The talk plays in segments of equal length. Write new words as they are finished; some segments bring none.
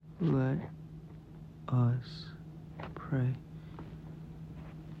Let us pray.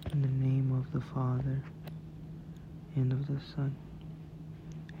 In the name of the Father, and of the Son,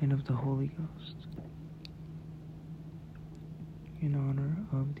 and of the Holy Ghost. In honor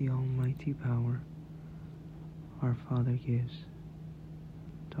of the almighty power our Father gives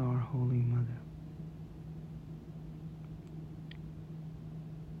to our Holy Mother.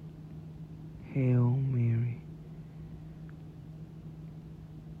 Hail Mary,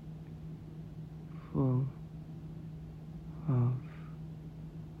 full of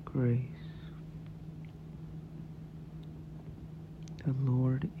grace. The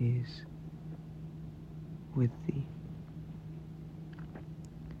Lord is with thee.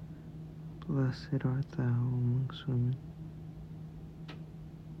 Blessed art thou amongst women,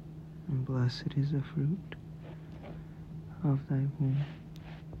 and blessed is the fruit of thy womb,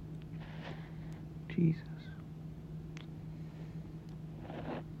 Jesus.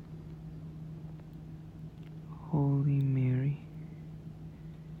 Holy Mary,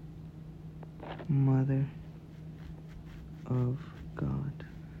 Mother of God,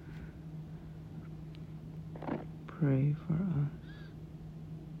 pray for us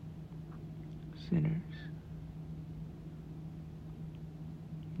sinners,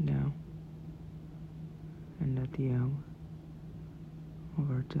 now and at the hour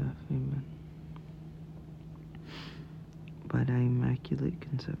of our death. Amen. By thy immaculate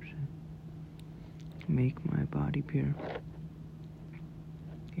conception, make my body pure,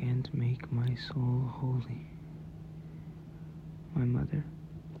 and make my soul holy. My Mother,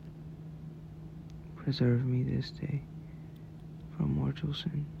 preserve me this day from mortal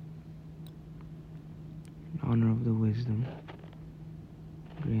sin, in honor of the wisdom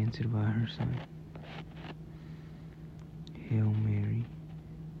granted by her Son. Hail Mary,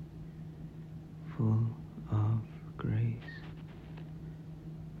 full of grace.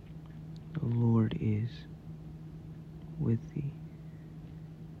 The Lord is with thee.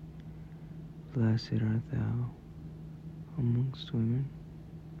 Blessed art thou amongst women,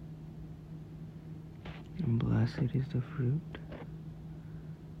 and blessed is the fruit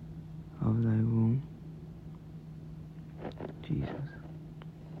of thy womb, Jesus.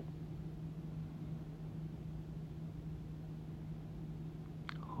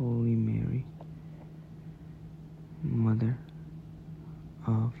 Holy Mary, Mother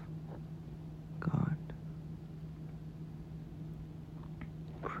of God,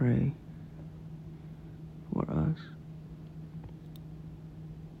 pray for us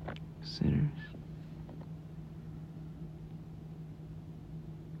sinners,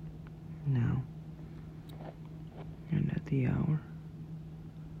 now and at the hour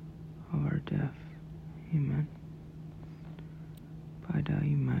of our death. Amen. By thy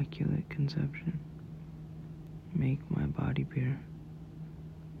immaculate conception, make my body pure,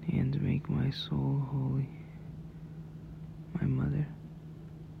 and make my soul holy. My Mother,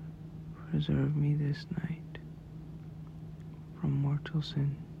 preserve me this night from mortal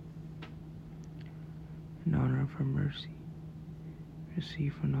sin. In honor of her mercy,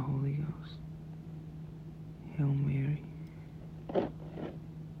 receive from the Holy Ghost. Hail Mary,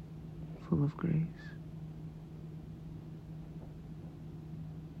 full of grace.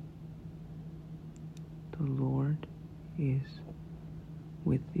 The Lord is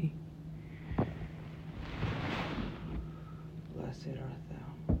with thee. Blessed art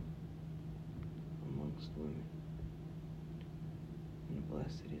thou amongst women, and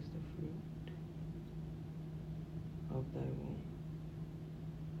blessed is the fruit of thy womb,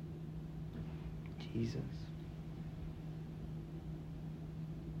 Jesus.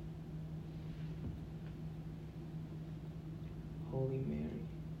 Holy Mary,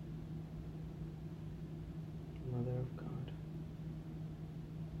 Mother of God,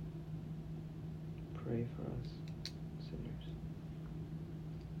 pray for us sinners,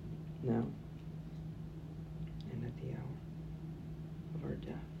 now and at the hour of our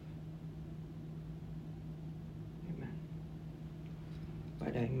death. Amen. By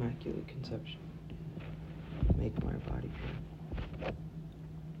thy immaculate conception, make my body pure,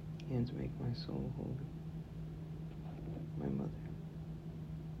 and make my soul holy. My Mother,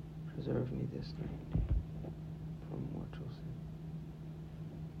 preserve me this night from mortal sin.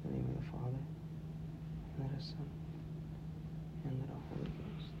 In the name of the Father, and of the Son,